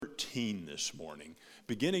13 this morning.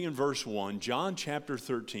 Beginning in verse 1, John chapter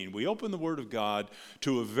 13, we open the Word of God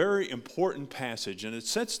to a very important passage, and it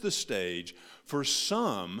sets the stage for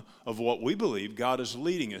some of what we believe God is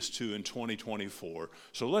leading us to in 2024.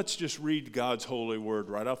 So let's just read God's holy word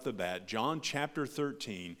right off the bat. John chapter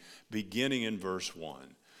 13, beginning in verse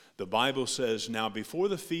 1. The Bible says, "Now before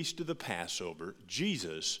the feast of the Passover,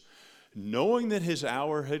 Jesus, knowing that his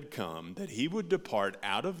hour had come, that he would depart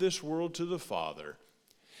out of this world to the Father,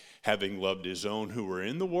 having loved his own who were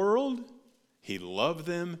in the world, he loved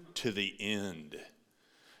them to the end.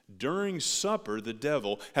 During supper, the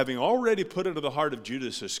devil, having already put into the heart of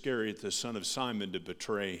Judas Iscariot, the son of Simon, to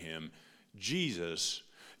betray him, Jesus,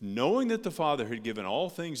 knowing that the Father had given all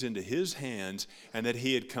things into his hands, and that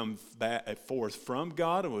he had come forth from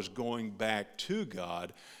God and was going back to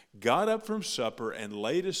God, got up from supper and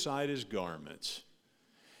laid aside his garments.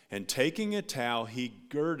 And taking a towel, he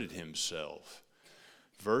girded himself."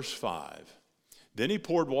 Verse 5, "Then he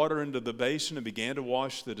poured water into the basin and began to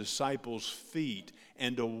wash the disciples' feet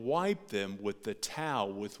and to wipe them with the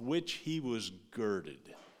towel with which he was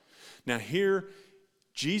girded." Now here,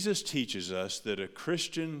 Jesus teaches us that a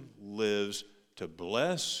Christian lives to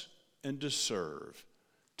bless and to serve.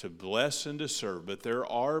 To bless and to serve. But there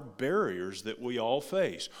are barriers that we all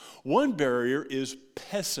face. One barrier is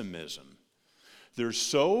pessimism. There's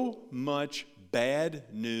so much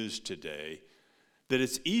bad news today that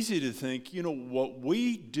it's easy to think, what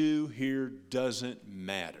we do here doesn't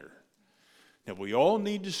matter. Now, we all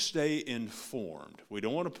need to stay informed. We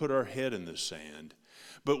don't want to put our head in the sand.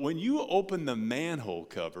 But when you open the manhole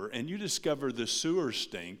cover and you discover the sewer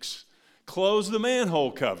stinks, close the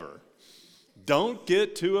manhole cover. Don't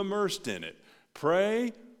get too immersed in it.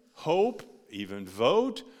 Pray, hope, even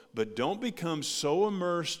vote, but don't become so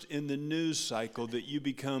immersed in the news cycle that you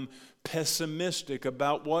become pessimistic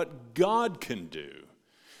about what God can do.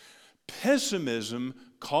 Pessimism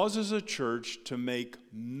causes a church to make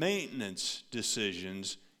maintenance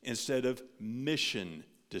decisions instead of mission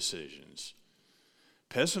decisions.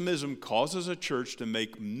 Pessimism causes a church to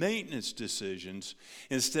make maintenance decisions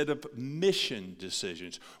instead of mission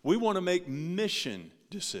decisions. We want to make mission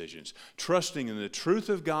decisions, trusting in the truth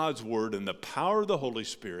of God's Word and the power of the Holy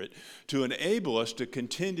Spirit to enable us to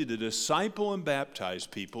continue to disciple and baptize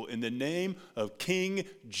people in the name of King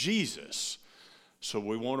Jesus. So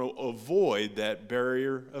we want to avoid that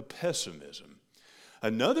barrier of pessimism.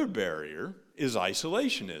 Another barrier is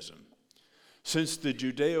isolationism. Since the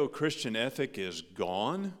Judeo-Christian ethic is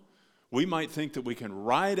gone, we might think that we can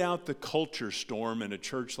ride out the culture storm in a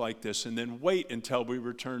church like this and then wait until we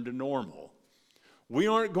return to normal. We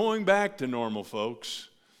aren't going back to normal, folks.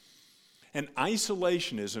 And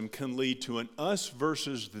isolationism can lead to an us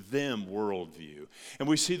versus them worldview. And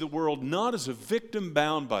we see the world not as a victim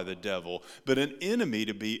bound by the devil, but an enemy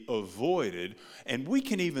to be avoided. And we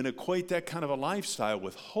can even equate that kind of a lifestyle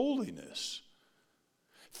with holiness.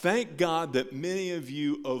 Thank God that many of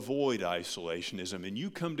you avoid isolationism and you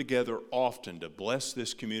come together often to bless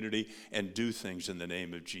this community and do things in the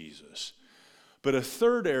name of Jesus. But a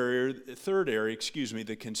third area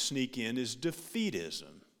that can sneak in is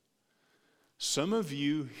defeatism. Some of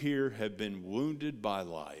you here have been wounded by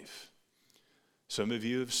life. Some of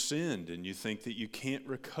you have sinned and you think that you can't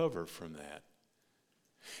recover from that.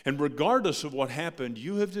 And regardless of what happened,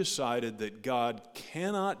 you have decided that God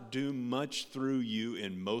cannot do much through you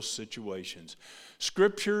in most situations.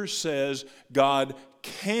 Scripture says God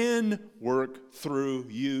can work through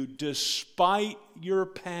you despite your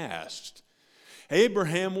past.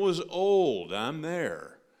 Abraham was old. I'm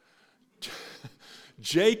there.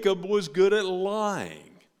 Jacob was good at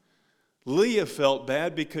lying. Leah felt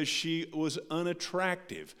bad because she was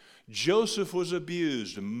unattractive. Joseph was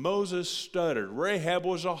abused. Moses stuttered. Rahab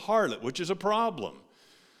was a harlot, which is a problem.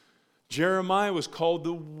 Jeremiah was called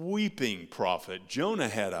the weeping prophet. Jonah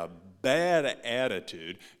had a bad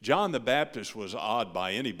attitude. John the Baptist was odd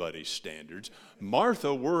by anybody's standards.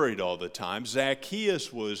 Martha worried all the time.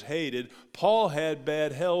 Zacchaeus was hated. Paul had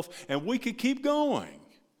bad health, and we could keep going.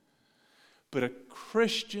 But a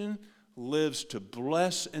Christian lives to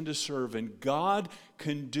bless and to serve, and God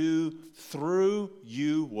can do through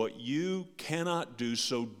you what you cannot do,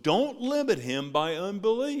 so don't limit him by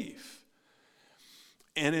unbelief.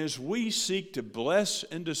 And as we seek to bless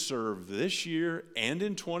and to serve this year and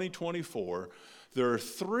in 2024, there are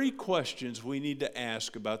 3 questions we need to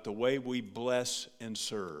ask about the way we bless and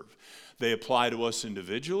serve. They apply to us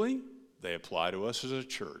individually, they apply to us as a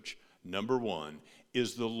church. Number 1,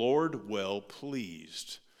 is the Lord well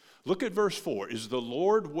pleased? Look at verse 4. Is the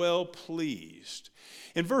Lord well pleased?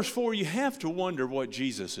 In verse 4, you have to wonder what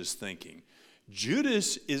Jesus is thinking.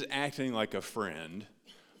 Judas is acting like a friend,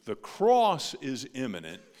 The cross is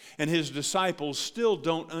imminent, and his disciples still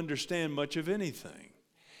don't understand much of anything.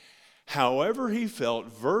 However he felt,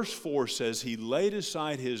 verse 4 says he laid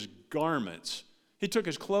aside his garments. He took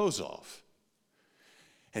his clothes off.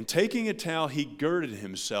 And taking a towel, he girded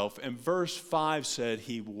himself. And verse 5 said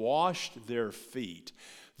he washed their feet.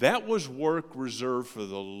 That was work reserved for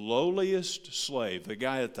the lowliest slave, the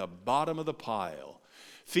guy at the bottom of the pile.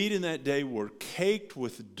 Feet in that day were caked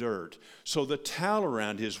with dirt, so the towel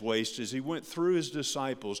around his waist as he went through his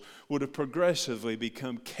disciples would have progressively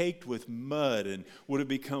become caked with mud and would have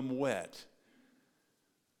become wet.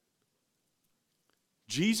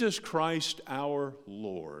 Jesus Christ our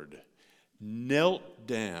Lord knelt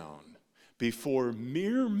down before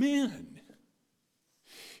mere men.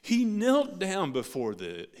 He knelt down before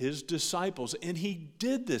his disciples, and he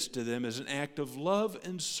did this to them as an act of love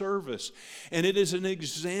and service. And it is an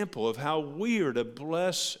example of how we are to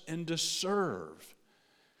bless and to serve.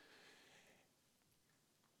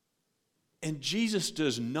 And Jesus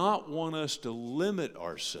does not want us to limit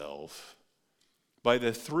ourselves by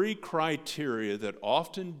the three criteria that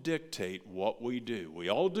often dictate what we do. We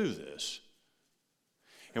all do this.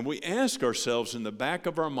 And we ask ourselves in the back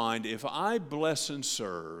of our mind, if I bless and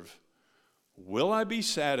serve, will I be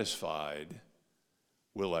satisfied?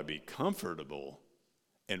 Will I be comfortable?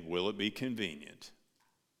 And will it be convenient?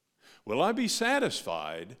 Will I be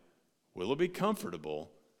satisfied? Will it be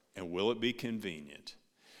comfortable? And will it be convenient?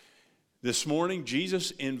 This morning,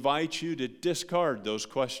 Jesus invites you to discard those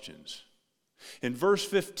questions. In verse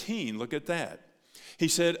 15, look at that. He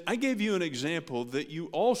said, I gave you an example that you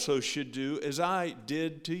also should do as I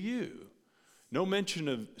did to you. No mention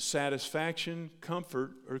of satisfaction,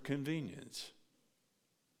 comfort, or convenience.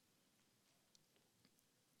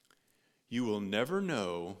 You will never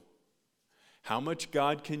know how much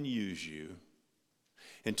God can use you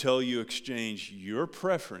until you exchange your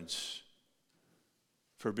preference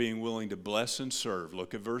for being willing to bless and serve.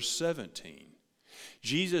 Look at verse 17.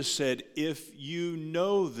 Jesus said, if you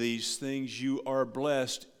know these things, you are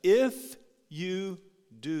blessed if you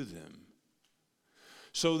do them.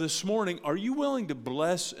 So this morning, are you willing to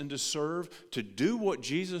bless and to serve, to do what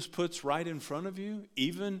Jesus puts right in front of you,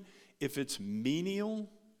 even if it's menial,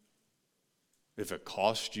 if it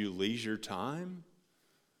costs you leisure time,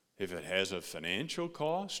 if it has a financial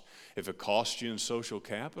cost, if it costs you in social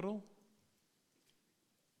capital?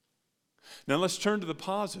 Now let's turn to the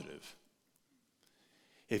positive.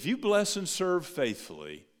 If you bless and serve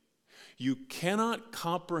faithfully, you cannot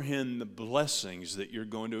comprehend the blessings that you're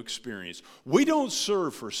going to experience. We don't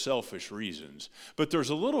serve for selfish reasons, but there's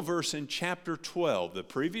a little verse in chapter 12, the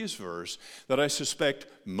previous verse, that I suspect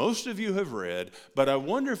most of you have read, but I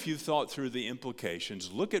wonder if you've thought through the implications.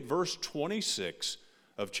 Look at verse 26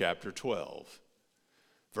 of chapter 12.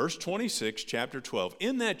 Verse 26, chapter 12.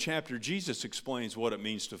 In that chapter, Jesus explains what it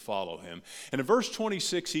means to follow him. And in verse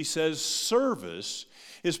 26, he says, service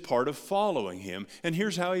is part of following him. And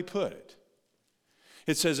here's how he put it.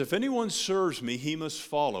 It says, if anyone serves me, he must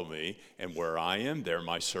follow me. And where I am, there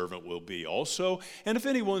my servant will be also. And if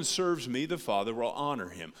anyone serves me, the Father will honor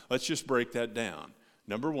him. Let's just break that down.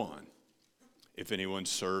 Number one, if anyone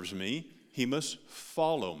serves me, he must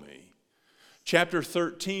follow me. Chapter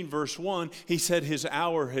 13, verse 1, he said his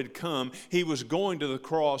hour had come. He was going to the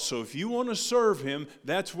cross. So if you want to serve him,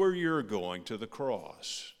 that's where you're going, to the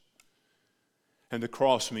cross. And the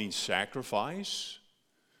cross means sacrifice.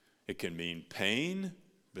 It can mean pain,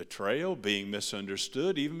 betrayal, being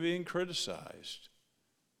misunderstood, even being criticized.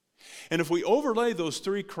 And if we overlay those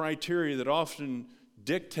three criteria that often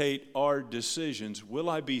dictate our decisions, will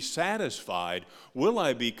I be satisfied? Will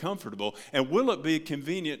I be comfortable? And will it be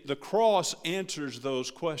convenient? The cross answers those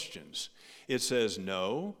questions. It says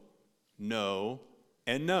no, no,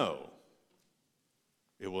 and no.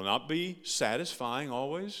 It will not be satisfying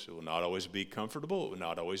always. It will not always be comfortable. It will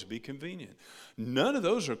not always be convenient. None of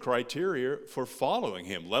those are criteria for following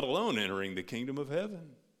him, let alone entering the kingdom of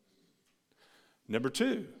heaven. Number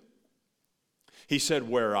two, he said,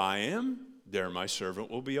 where I am, there my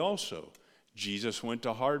servant will be also. Jesus went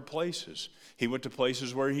to hard places. He went to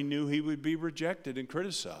places where he knew he would be rejected and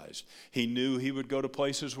criticized. He knew he would go to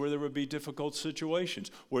places where there would be difficult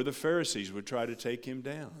situations, where the Pharisees would try to take him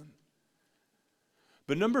down.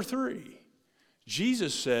 But number three,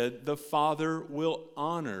 Jesus said the Father will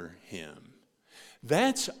honor him.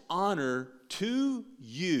 That's honor to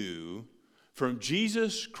you from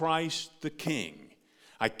Jesus Christ the King.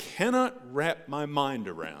 I cannot wrap my mind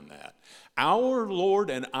around that. Our Lord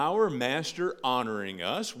and our Master honoring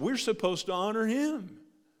us, we're supposed to honor him.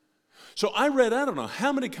 So I read, I don't know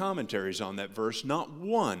how many commentaries on that verse, not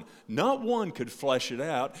one could flesh it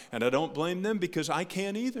out, and I don't blame them because I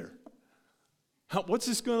can't either. What's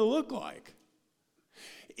this going to look like?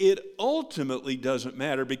 It ultimately doesn't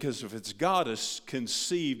matter, because if it's God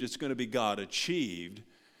conceived, it's going to be God achieved.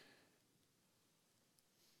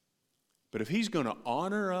 But if he's going to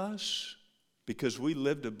honor us because we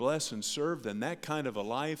live to bless and serve, then that kind of a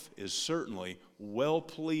life is certainly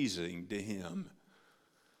well-pleasing to him.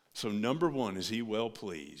 So number one, is he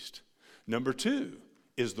well-pleased? Number two,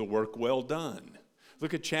 is the work well done?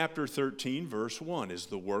 Look at chapter 13, verse 1. Is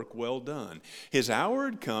the work well done? His hour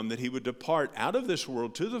had come that he would depart out of this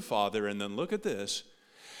world to the Father, and then look at this.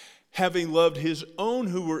 Having loved his own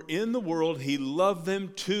who were in the world, he loved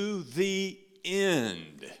them to the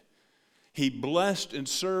end. He blessed and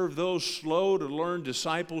served those slow to learn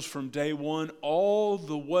disciples from day one all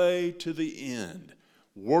the way to the end.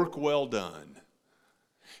 Work well done.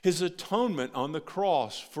 His atonement on the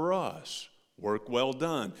cross for us. Work well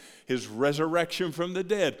done. His resurrection from the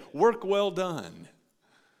dead. Work well done.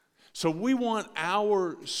 So we want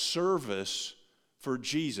our service for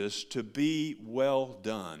Jesus to be well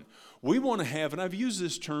done. We want to have, and I've used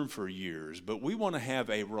this term for years, but we want to have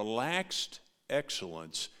a relaxed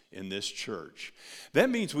excellence in this church. That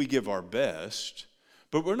means we give our best,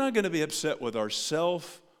 but we're not going to be upset with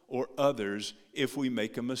ourselves or others if we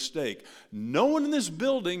make a mistake. No one in this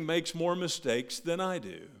building makes more mistakes than I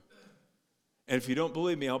do. And if you don't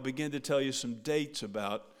believe me, I'll begin to tell you some dates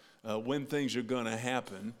about when things are going to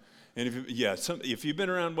happen. And if you've been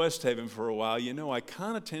around West Haven for a while, you know I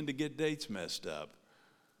kind of tend to get dates messed up.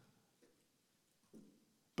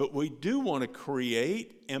 But we do want to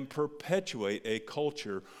create and perpetuate a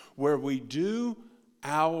culture where we do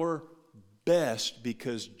our best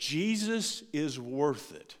because Jesus is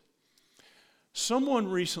worth it. Someone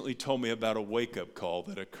recently told me about a wake-up call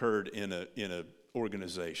that occurred in an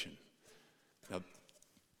organization. Now,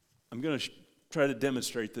 I'm going to try to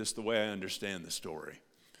demonstrate this the way I understand the story.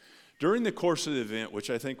 During the course of the event, which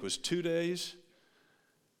I think was 2 days,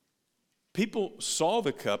 people saw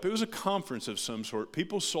the cup. It was a conference of some sort.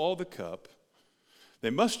 People saw the cup. They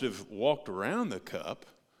must have walked around the cup.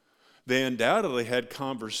 They undoubtedly had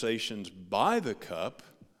conversations by the cup.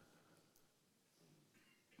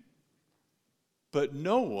 But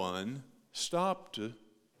no one stopped to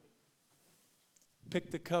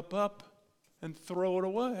pick the cup up and throw it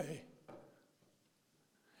away.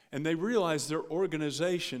 And they realized their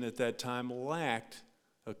organization at that time lacked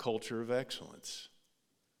a culture of excellence.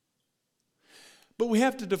 But we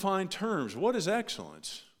have to define terms. What is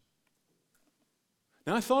excellence?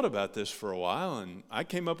 Now, I thought about this for a while, and I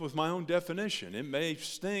came up with my own definition. It may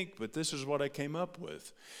stink, but this is what I came up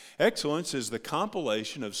with. Excellence is the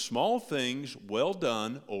compilation of small things well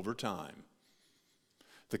done over time.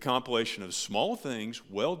 The compilation of small things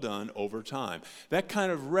well done over time. That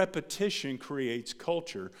kind of repetition creates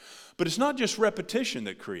culture. But it's not just repetition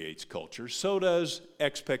that creates culture, so does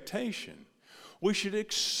expectation. We should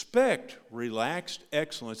expect relaxed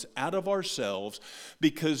excellence out of ourselves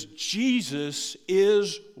because Jesus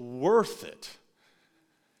is worth it.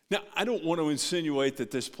 Now, I don't want to insinuate that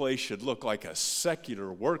this place should look like a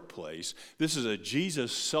secular workplace. This is a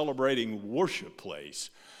Jesus-celebrating worship place.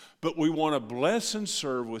 But we want to bless and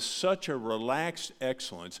serve with such a relaxed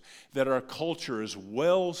excellence that our culture is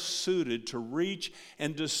well suited to reach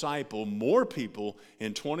and disciple more people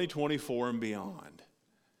in 2024 and beyond.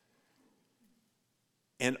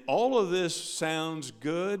 And all of this sounds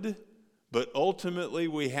good, but ultimately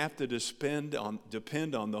we have to depend on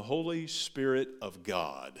the Holy Spirit of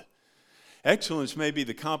God. Excellence may be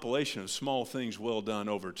the compilation of small things well done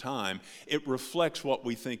over time. It reflects what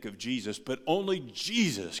we think of Jesus, but only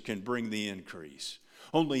Jesus can bring the increase.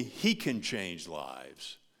 Only He can change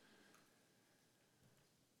lives.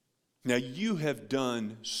 Now, you have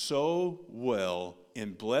done so well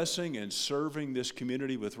in blessing and serving this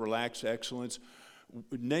community with relaxed excellence.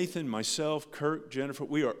 Nathan, myself, Kirk, Jennifer,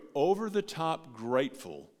 we are over the top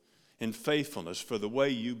grateful in faithfulness for the way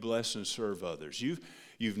you bless and serve others.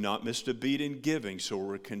 You've not missed a beat in giving, so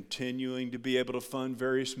we're continuing to be able to fund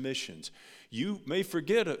various missions. You may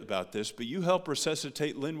forget about this, but you helped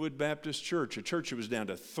resuscitate Linwood Baptist Church, a church that was down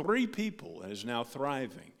to 3 people and is now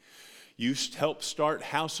thriving. You helped start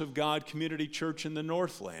House of God Community Church in the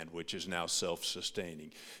Northland, which is now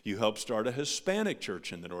self-sustaining. You helped start a Hispanic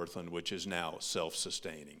church in the Northland, which is now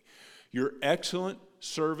self-sustaining. Your excellent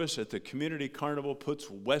service at the Community Carnival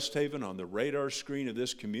puts West Haven on the radar screen of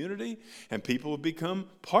this community, and people have become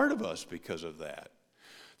part of us because of that.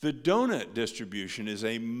 The donut distribution is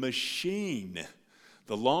a machine.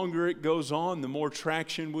 The longer it goes on, the more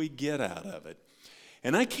traction we get out of it.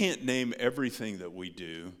 And I can't name everything that we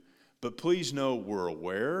do, but please know we're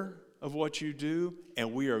aware of what you do,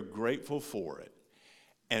 and we are grateful for it.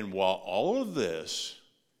 And while all of this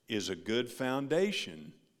is a good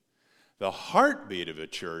foundation, the heartbeat of a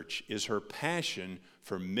church is her passion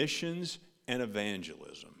for missions and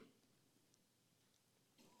evangelism.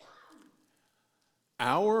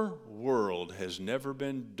 Our world has never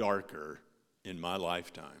been darker in my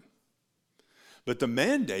lifetime. But the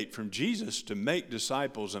mandate from Jesus to make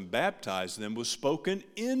disciples and baptize them was spoken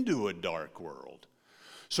into a dark world.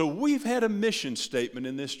 So we've had a mission statement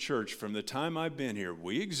in this church from the time I've been here.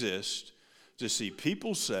 We exist to see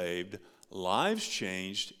people saved, lives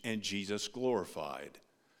changed, and Jesus glorified.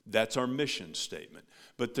 That's our mission statement.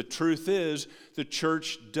 But the truth is, the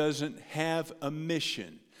church doesn't have a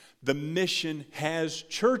mission. The mission has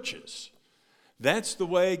churches. That's the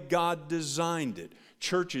way God designed it.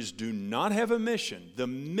 Churches do not have a mission. The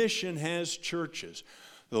mission has churches.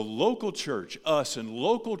 The local church, us and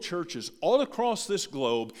local churches all across this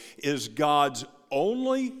globe, is God's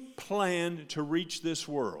only plan to reach this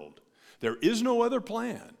world. There is no other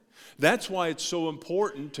plan. That's why it's so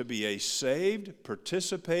important to be a saved,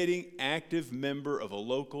 participating, active member of a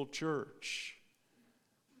local church.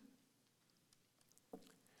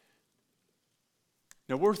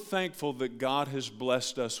 Now, we're thankful that God has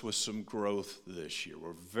blessed us with some growth this year.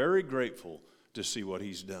 We're very grateful to see what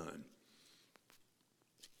He's done.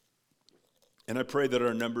 And I pray that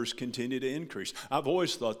our numbers continue to increase. I've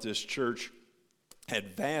always thought this church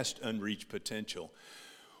had vast unreached potential.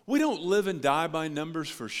 We don't live and die by numbers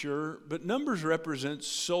for sure, but numbers represent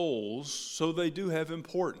souls, so they do have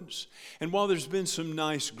importance. And while there's been some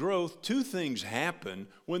nice growth, two things happen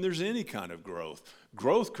when there's any kind of growth.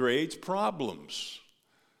 Growth creates problems.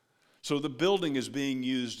 So the building is being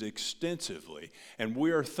used extensively, and we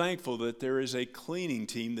are thankful that there is a cleaning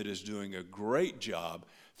team that is doing a great job.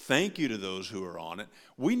 Thank you to those who are on it.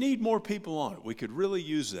 We need more people on it. We could really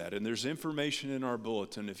use that, and there's information in our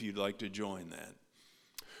bulletin if you'd like to join that.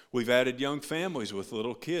 We've added young families with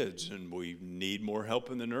little kids, and we need more help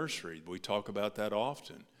in the nursery. We talk about that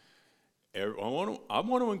often. I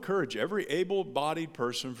want to encourage every able-bodied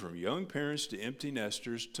person, from young parents to empty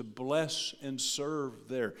nesters, to bless and serve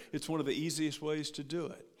there. It's one of the easiest ways to do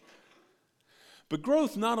it. But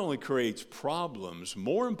growth not only creates problems,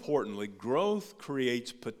 more importantly, growth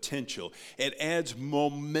creates potential. It adds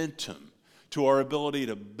momentum to our ability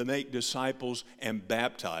to make disciples and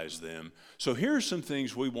baptize them. So here are some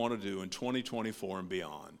things we want to do in 2024 and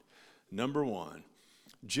beyond. Number one,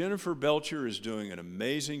 Jennifer Belcher is doing an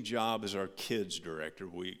amazing job as our kids director.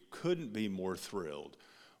 We couldn't be more thrilled.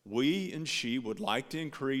 We and she would like to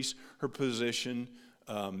increase her position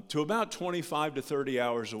to about 25 to 30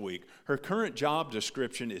 hours a week. Her current job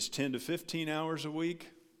description is 10 to 15 hours a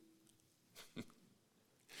week.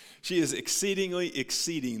 She is exceedingly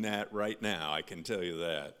exceeding that right now, I can tell you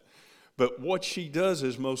that. But what she does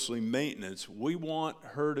is mostly maintenance. We want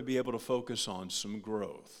her to be able to focus on some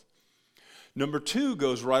growth. Number two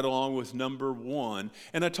goes right along with number one,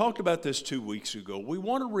 and I talked about this 2 weeks ago. We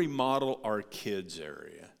want to remodel our kids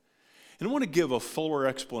area. And I want to give a fuller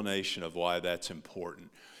explanation of why that's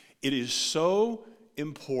important. It is so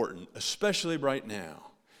important, especially right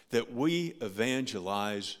now, that we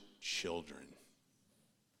evangelize children.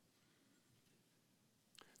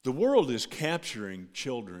 The world is capturing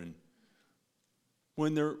children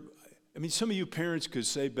when they're, some of you parents could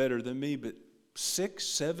say better than me, but 6,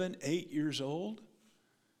 7, 8 years old?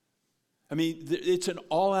 It's an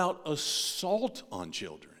all-out assault on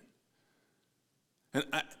children. And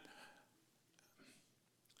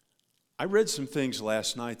I read some things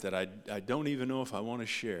last night that I don't even know if I want to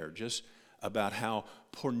share, just about how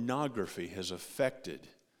pornography has affected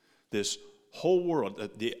this whole world.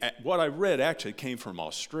 What I read actually came from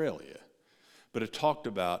Australia, but it talked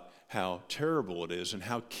about how terrible it is and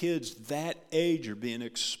how kids that age are being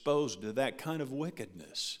exposed to that kind of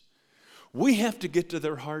wickedness. We have to get to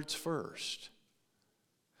their hearts first.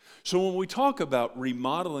 So when we talk about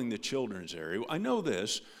remodeling the children's area, I know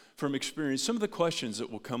this from experience. Some of the questions that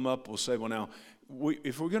will come up will say, well, now,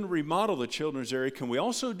 if we're going to remodel the children's area, can we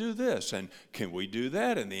also do this? And can we do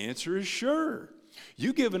that? And the answer is sure.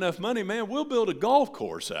 You give enough money, man, we'll build a golf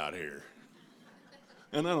course out here.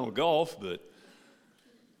 And I don't golf, but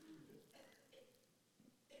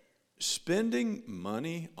spending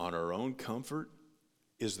money on our own comfort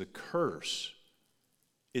is the curse.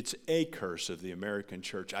 It's a curse of the American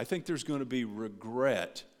church. I think there's going to be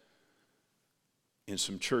regret in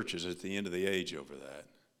some churches at the end of the age over that.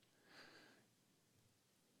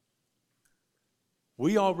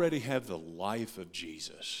 We already have the life of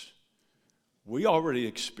Jesus. We already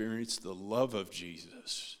experience the love of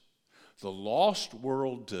Jesus. The lost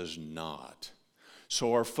world does not.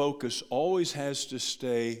 So our focus always has to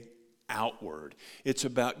stay outward. It's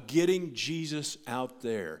about getting Jesus out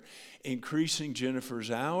there. Increasing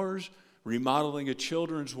Jennifer's hours, remodeling a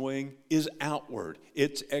children's wing is outward.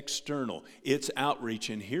 It's external. It's outreach.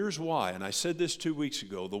 And here's why. And I said this 2 weeks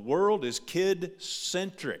ago. The world is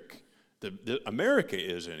kid-centric. America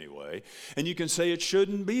is anyway. And you can say it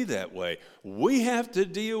shouldn't be that way. We have to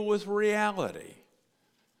deal with reality.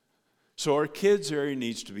 So our kids area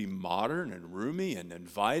needs to be modern and roomy and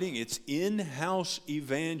inviting. It's in-house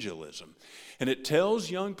evangelism. And it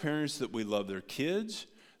tells young parents that we love their kids,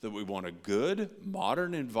 that we want a good,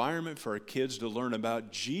 modern environment for our kids to learn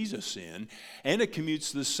about Jesus in. And it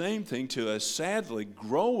commutes the same thing to a sadly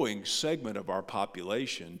growing segment of our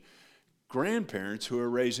population, grandparents who are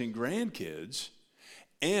raising grandkids,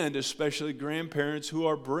 and especially grandparents who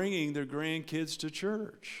are bringing their grandkids to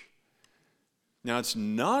church. Now, it's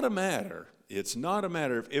not a matter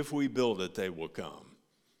of if we build it, they will come.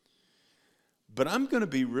 But I'm going to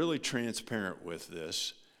be really transparent with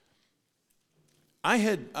this. I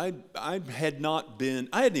hadn't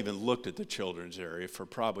even looked at the children's area for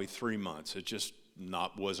probably 3 months. It just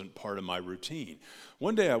wasn't part of my routine.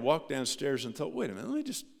 One day I walked downstairs and thought, wait a minute, let me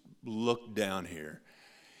just look down here.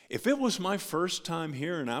 If it was my first time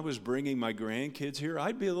here and I was bringing my grandkids here,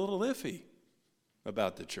 I'd be a little iffy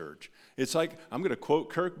about the church. It's like, I'm going to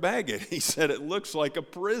quote Kirk Baggett. He said it looks like a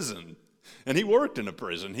prison. And he worked in a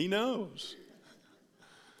prison. He knows.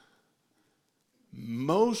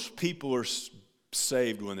 Most people are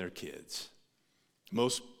saved when they're kids.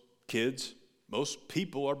 Most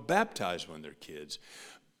people are baptized when they're kids.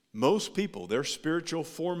 Most people, their spiritual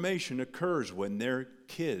formation occurs when they're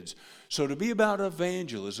kids. So to be about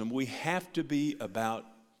evangelism, we have to be about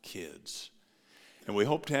kids. And we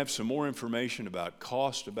hope to have some more information about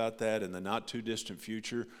cost about that in the not too distant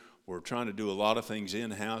future. We're trying to do a lot of things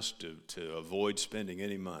in-house to avoid spending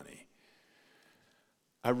any money.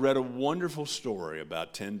 I read a wonderful story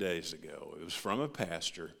about 10 days ago. It was from a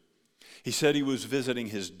pastor. He said he was visiting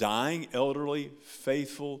his dying elderly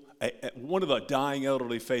faithful, one of the dying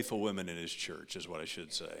elderly faithful women in his church is what I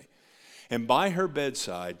should say. And by her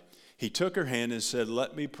bedside, he took her hand and said,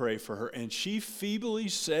 "Let me pray for her." And she feebly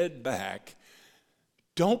said back,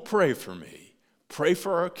 "Don't pray for me. Pray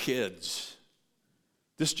for our kids."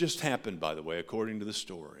 This just happened, by the way, according to the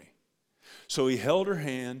story. So he held her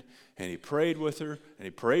hand, and he prayed with her, and he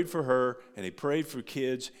prayed for her, and he prayed for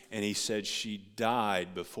kids, and he said she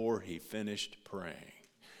died before he finished praying.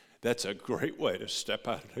 That's a great way to step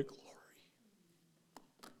out into glory.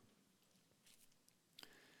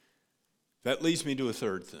 That leads me to a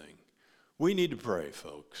third thing. We need to pray,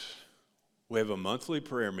 folks. We have a monthly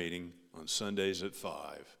prayer meeting on Sundays at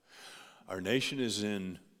 5. Our nation is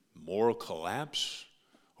in moral collapse.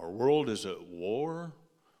 Our world is at war.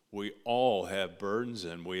 We all have burdens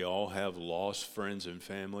and we all have lost friends and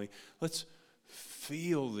family. Let's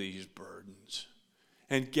feel these burdens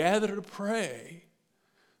and gather to pray.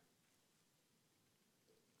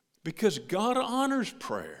 Because God honors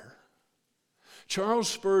prayer. Charles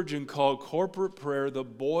Spurgeon called corporate prayer the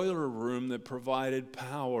boiler room that provided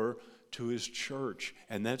power to his church,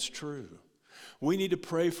 and that's true. We need to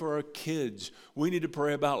pray for our kids. We need to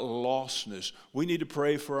pray about lostness. We need to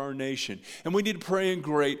pray for our nation. And we need to pray in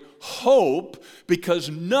great hope because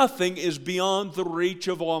nothing is beyond the reach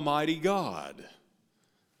of Almighty God.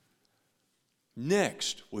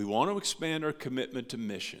 Next, we want to expand our commitment to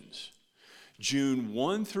missions. June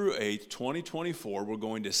 1 through 8, 2024, we're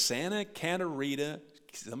going to Santa Catarina.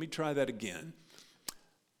 Let me try that again.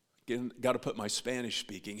 Got to put my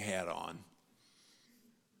Spanish-speaking hat on.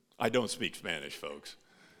 I don't speak Spanish, folks.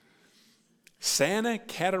 Santa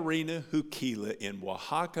Catarina Juquila in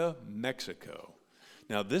Oaxaca, Mexico.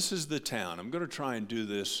 Now, this is the town. I'm going to try and do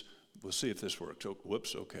this. We'll see if this works. Oh,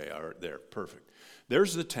 whoops, okay, all right, there, perfect.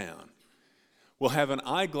 There's the town. We'll have an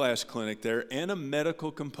eyeglass clinic there and a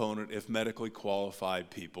medical component if medically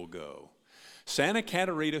qualified people go. Santa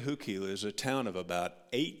Catarina Juquila is a town of about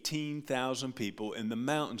 18,000 people in the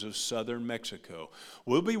mountains of southern Mexico.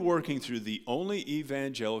 We'll be working through the only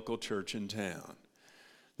evangelical church in town.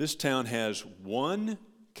 This town has one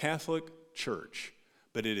Catholic church,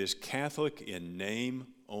 but it is Catholic in name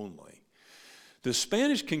only. The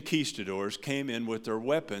Spanish conquistadors came in with their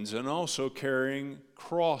weapons and also carrying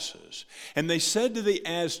crosses. And they said to the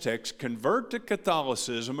Aztecs, "Convert to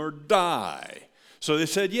Catholicism or die." So they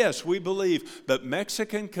said, yes, we believe, but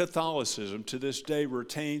Mexican Catholicism to this day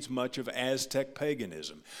retains much of Aztec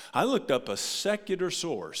paganism. I looked up a secular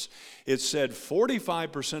source. It said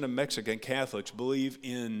 45% of Mexican Catholics believe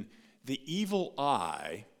in the evil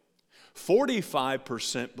eye,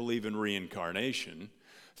 45% believe in reincarnation,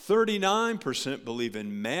 39% believe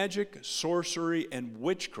in magic, sorcery, and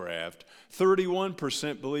witchcraft,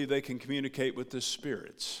 31% believe they can communicate with the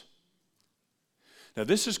spirits. Now,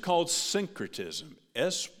 this is called syncretism.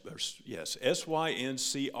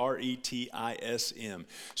 S-Y-N-C-R-E-T-I-S-M.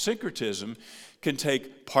 Syncretism can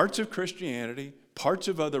take parts of Christianity, parts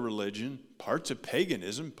of other religion, parts of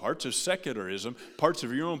paganism, parts of secularism, parts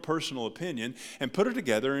of your own personal opinion, and put it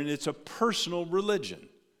together, and it's a personal religion.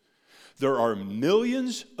 There are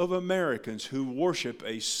millions of Americans who worship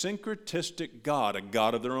a syncretistic God, a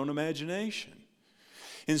God of their own imagination.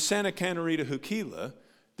 In Santa Catarina, Huquila,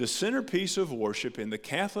 the centerpiece of worship in the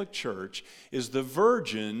Catholic Church is the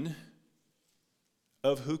Virgin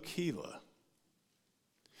of Huquila.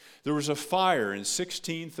 There was a fire in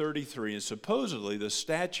 1633, and supposedly the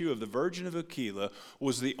statue of the Virgin of Huquila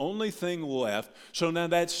was the only thing left, so now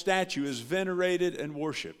that statue is venerated and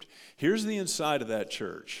worshiped. Here's the inside of that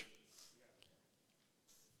church.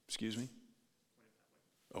 Excuse me?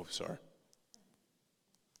 Oh, sorry.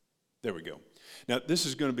 There we go. Now, this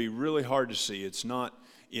is going to be really hard to see.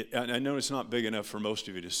 I know it's not big enough for most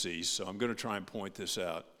of you to see, so I'm going to try and point this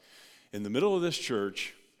out. In the middle of this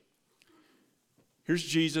church, here's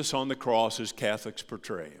Jesus on the cross as Catholics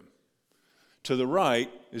portray him. To the right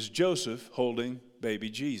is Joseph holding baby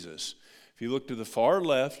Jesus. If you look to the far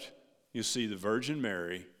left, you'll see the Virgin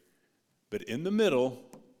Mary, but in the middle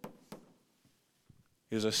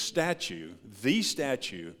is a statue, the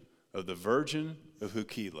statue of the Virgin of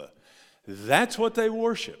Huquila. That's what they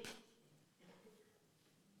worship.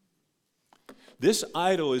 This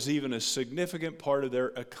idol is even a significant part of their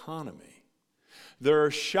economy. There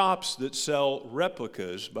are shops that sell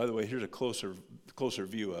replicas. By the way, here's a closer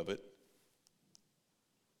view of it.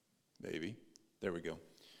 Maybe. There we go.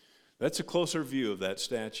 That's a closer view of that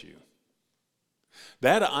statue.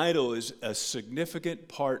 That idol is a significant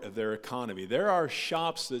part of their economy. There are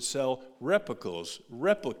shops that sell replicas,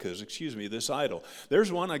 this idol.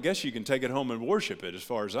 There's one, I guess you can take it home and worship it as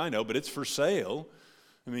far as I know, but it's for sale.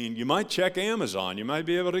 I mean, you might check Amazon. You might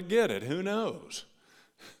be able to get it. Who knows?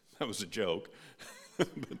 That was a joke.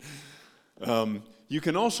 You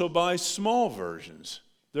can also buy small versions.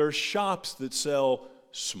 There are shops that sell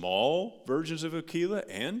small versions of Huquila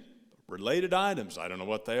and related items. I don't know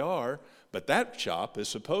what they are, but that shop is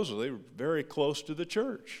supposedly very close to the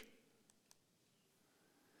church.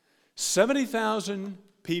 70,000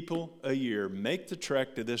 people a year make the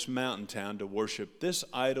trek to this mountain town to worship this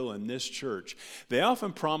idol and this church. They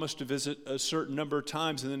often promise to visit a certain number of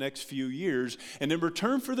times in the next few years, and in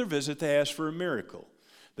return for their visit, they ask for a miracle.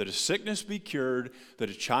 That a sickness be cured, that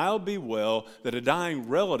a child be well, that a dying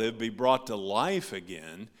relative be brought to life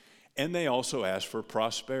again, and they also ask for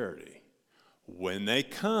prosperity. When they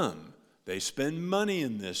come, they spend money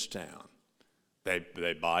in this town.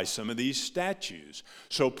 They buy some of these statues.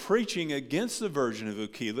 So preaching against the Virgin of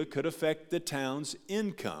Huquila could affect the town's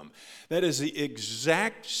income. That is the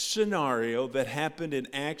exact scenario that happened in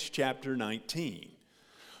Acts chapter 19.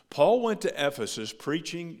 Paul went to Ephesus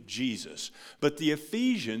preaching Jesus, but the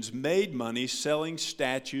Ephesians made money selling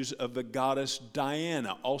statues of the goddess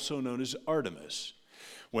Diana, also known as Artemis.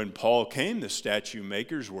 When Paul came, the statue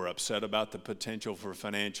makers were upset about the potential for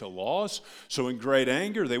financial loss. So in great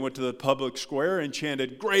anger, they went to the public square and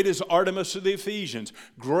chanted, "Great is Artemis of the Ephesians!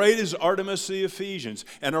 Great is Artemis of the Ephesians!"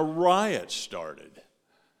 And a riot started.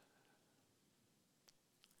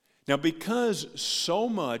 Now, because so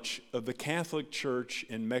much of the Catholic Church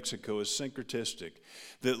in Mexico is syncretistic,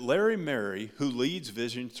 that Larry Mary, who leads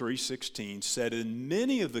Vision 316, said in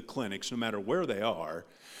many of the clinics, no matter where they are,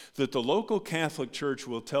 that the local Catholic Church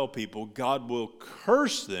will tell people God will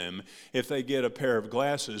curse them if they get a pair of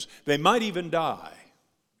glasses. They might even die.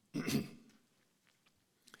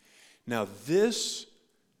 Now, this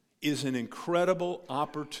is an incredible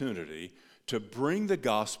opportunity to bring the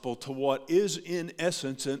gospel to what is, in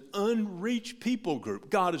essence, an unreached people group.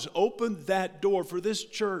 God has opened that door for this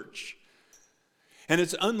church. And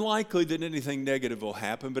it's unlikely that anything negative will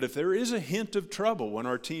happen, but if there is a hint of trouble when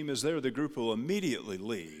our team is there, the group will immediately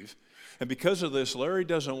leave. And because of this, Larry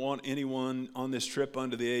doesn't want anyone on this trip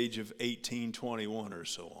under the age of 18, 21 or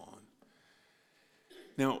so on.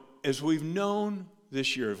 Now, as we've known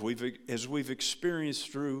this year, as we've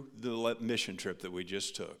experienced through the mission trip that we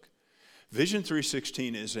just took, Vision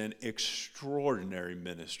 316 is an extraordinary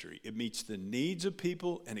ministry. It meets the needs of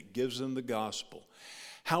people and it gives them the gospel.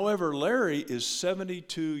 However, Larry is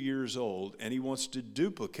 72 years old and he wants to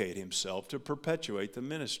duplicate himself to perpetuate the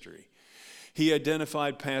ministry. He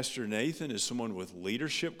identified Pastor Nathan as someone with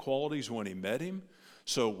leadership qualities when he met him,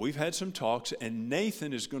 So we've had some talks, and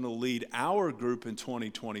Nathan is going to lead our group in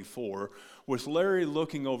 2024 with Larry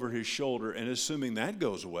looking over his shoulder, and assuming that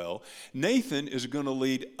goes well, Nathan is going to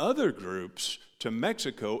lead other groups to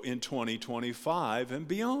Mexico in 2025 and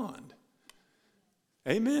beyond.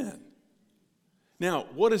 Amen. Now,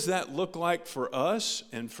 what does that look like for us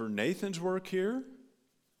and for Nathan's work here?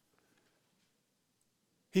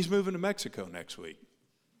 He's moving to Mexico next week.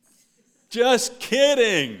 Just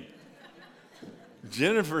kidding.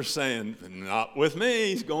 Jennifer's saying, not with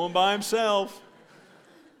me, he's going by himself.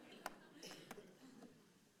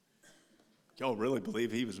 Y'all really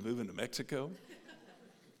believe he was moving to Mexico?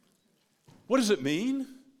 What does it mean?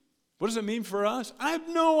 What does it mean for us? I have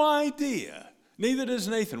no idea. Neither does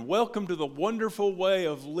Nathan. Welcome to the wonderful way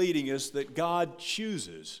of leading us that God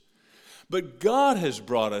chooses. But God has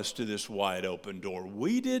brought us to this wide open door.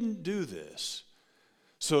 We didn't do this.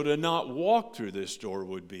 So to not walk through this door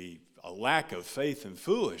would be a lack of faith and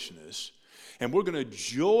foolishness. And we're going to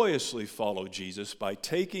joyously follow Jesus by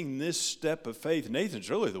taking this step of faith. Nathan's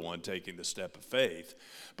really the one taking the step of faith.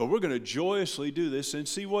 But we're going to joyously do this and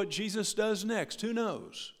see what Jesus does next. Who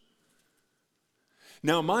knows?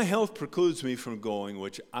 Now, my health precludes me from going,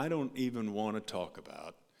 which I don't even want to talk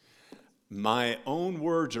about. My own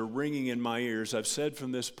words are ringing in my ears. I've said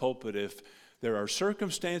from this pulpit, if there are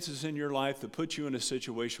circumstances in your life that put you in a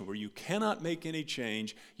situation where you cannot make any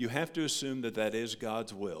change, you have to assume that that is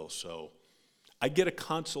God's will. So I get a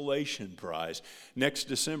consolation prize. Next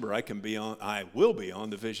December, I will be on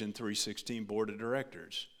the Vision 316 Board of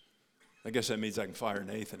Directors. I guess that means I can fire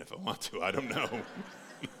Nathan if I want to. I don't know.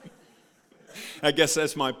 I guess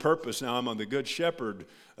that's my purpose now. I'm on the Good Shepherd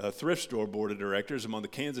Thrift Store Board of Directors. I'm on the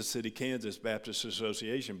Kansas City, Kansas Baptist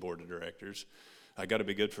Association Board of Directors. I got to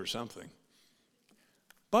be good for something.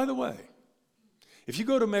 By the way, if you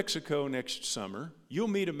go to Mexico next summer, you'll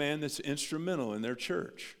meet a man that's instrumental in their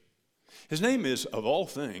church. His name is, of all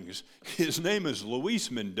things, his name is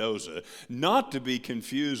Luis Mendoza, not to be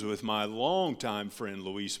confused with my longtime friend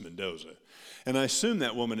Luis Mendoza. And I assume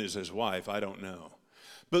that woman is his wife. I don't know.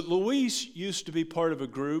 But Luis used to be part of a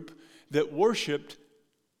group that worshiped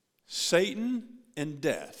Satan and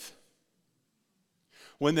death.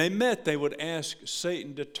 When they met, they would ask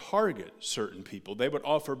Satan to target certain people. They would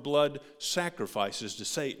offer blood sacrifices to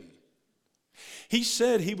Satan. He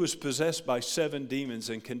said he was possessed by 7 demons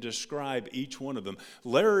and can describe each one of them.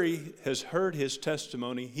 Larry has heard his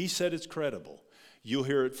testimony. He said it's credible. You'll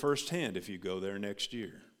hear it firsthand if you go there next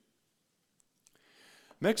year.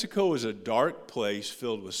 Mexico is a dark place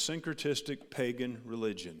filled with syncretistic pagan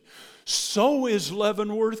religion. So is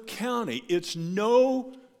Leavenworth County. It's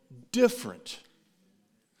no different.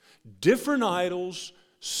 Different idols,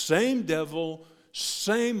 same devil,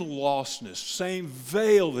 same lostness, same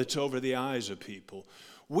veil that's over the eyes of people.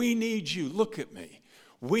 We need you. Look at me.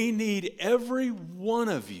 We need every one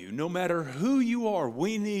of you, no matter who you are,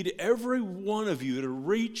 we need every one of you to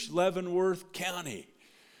reach Leavenworth County.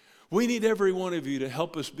 We need every one of you to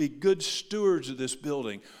help us be good stewards of this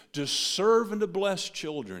building, to serve and to bless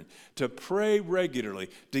children, to pray regularly,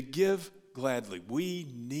 to give gladly. We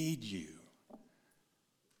need you.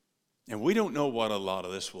 And we don't know what a lot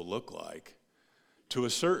of this will look like. To a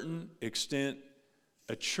certain extent,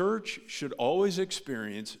 a church should always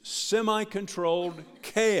experience semi-controlled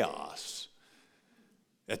chaos.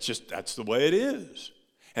 That's the way it is.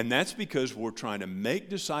 And that's because we're trying to make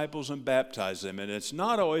disciples and baptize them. And it's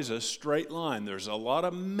not always a straight line. There's a lot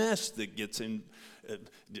of mess that gets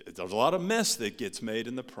made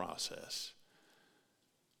in the process.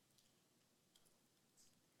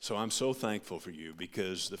 So I'm so thankful for you,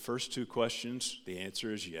 because the first 2 questions, the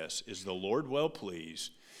answer is yes. Is the Lord well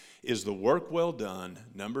pleased? Is the work well done?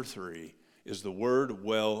 Number 3, is the word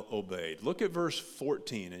well obeyed? Look at verse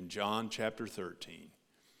 14 in John chapter 13.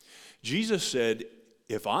 Jesus said,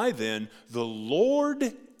 if I then, the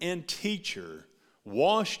Lord and teacher,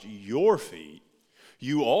 washed your feet,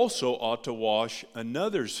 you also ought to wash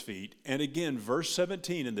another's feet. And again, verse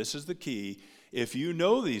 17, and this is the key, if you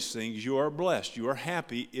know these things, you are blessed. You are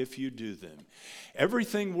happy if you do them.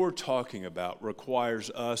 Everything we're talking about requires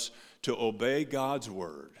us to obey God's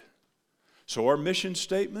word. So our mission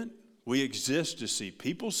statement, we exist to see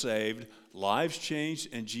people saved, lives changed,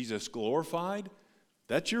 and Jesus glorified.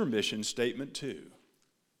 That's your mission statement too.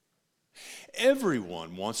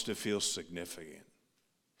 Everyone wants to feel significant.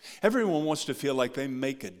 Everyone wants to feel like they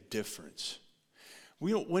make a difference.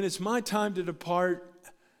 When it's my time to depart,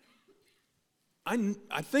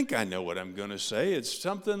 I think I know what I'm going to say. It's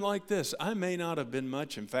something like this. I may not have been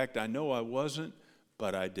much. In fact, I know I wasn't,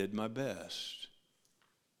 but I did my best.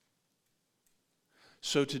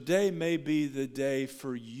 So today may be the day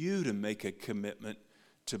for you to make a commitment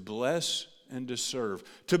to bless and to serve,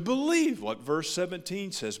 to believe what verse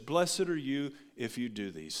 17 says, blessed are you if you do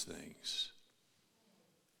these things.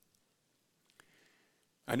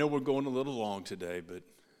 I know we're going a little long today, but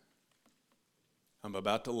I'm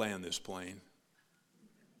about to land this plane.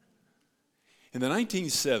 In the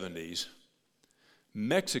 1970s,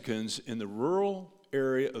 Mexicans in the rural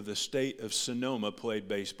area of the state of Sonoma played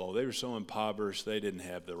baseball. They were so impoverished they didn't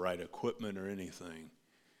have the right equipment or anything.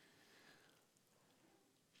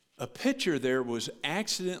 A pitcher there was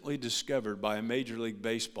accidentally discovered by a Major League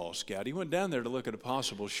Baseball scout. He went down there to look at a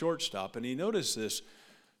possible shortstop, and he noticed this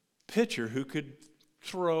pitcher who could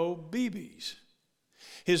throw BBs.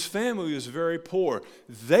 His family was very poor.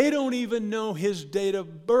 They don't even know his date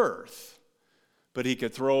of birth, but he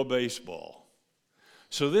could throw a baseball.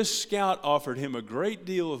 So this scout offered him a great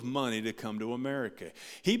deal of money to come to America.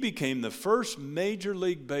 He became the first Major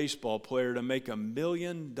League Baseball player to make $1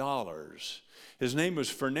 million. His name was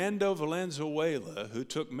Fernando Valenzuela, who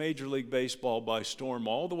took Major League Baseball by storm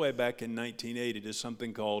all the way back in 1980 to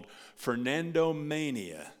something called Fernando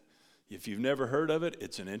Mania. If you've never heard of it,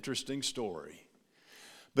 it's an interesting story.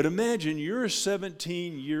 But imagine you're a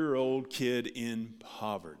 17-year-old kid in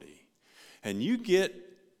poverty, and you get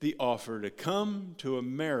the offer to come to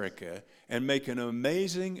America and make an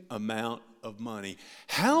amazing amount of money.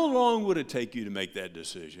 How long would it take you to make that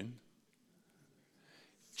decision?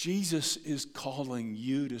 Jesus is calling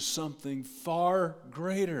you to something far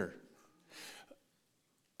greater.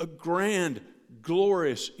 A grand,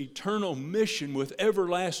 glorious, eternal mission with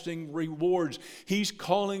everlasting rewards. He's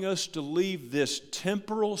calling us to leave this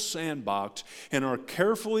temporal sandbox and our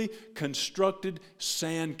carefully constructed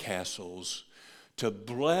sandcastles to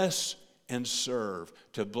bless and serve,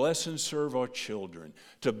 our children,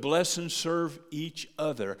 to bless and serve each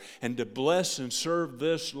other, and to bless and serve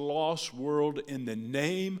this lost world in the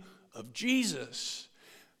name of Jesus.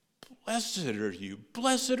 Blessed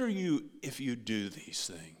are you if you do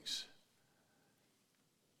these things.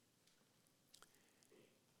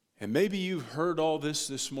 And maybe you've heard all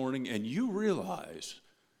this morning and you realize,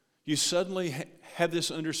 you suddenly have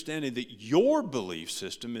this understanding that your belief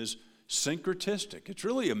system is syncretistic. It's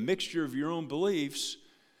really a mixture of your own beliefs,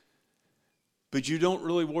 but you don't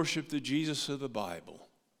really worship the Jesus of the Bible.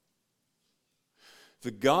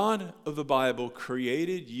 The God of the Bible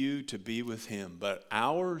created you to be with Him, but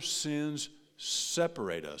our sins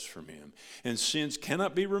separate us from Him. And sins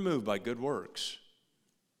cannot be removed by good works.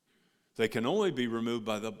 They can only be removed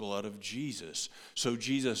by the blood of Jesus. So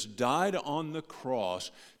Jesus died on the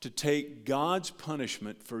cross to take God's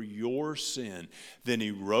punishment for your sin. Then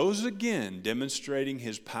He rose again, demonstrating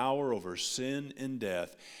His power over sin and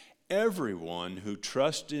death. Everyone who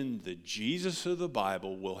trusts in the Jesus of the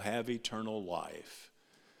Bible will have eternal life.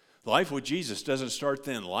 Life with Jesus doesn't start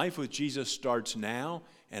then. Life with Jesus starts now,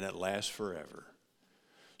 and it lasts forever.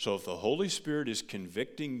 So if the Holy Spirit is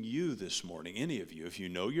convicting you this morning, any of you, if you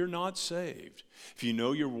know you're not saved, if you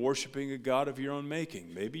know you're worshiping a God of your own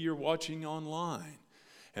making, maybe you're watching online,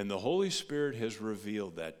 and the Holy Spirit has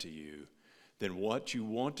revealed that to you, then what you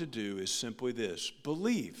want to do is simply this: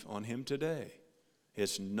 believe on Him today.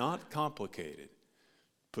 It's not complicated.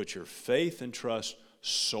 Put your faith and trust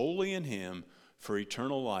solely in Him for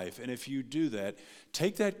eternal life. And if you do that,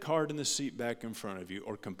 take that card in the seat back in front of you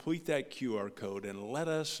or complete that QR code and let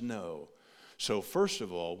us know. So first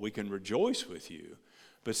of all, we can rejoice with you.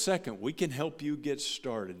 But second, we can help you get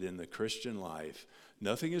started in the Christian life.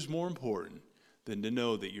 Nothing is more important than to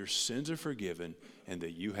know that your sins are forgiven and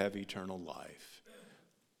that you have eternal life.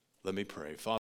 Let me pray. Father,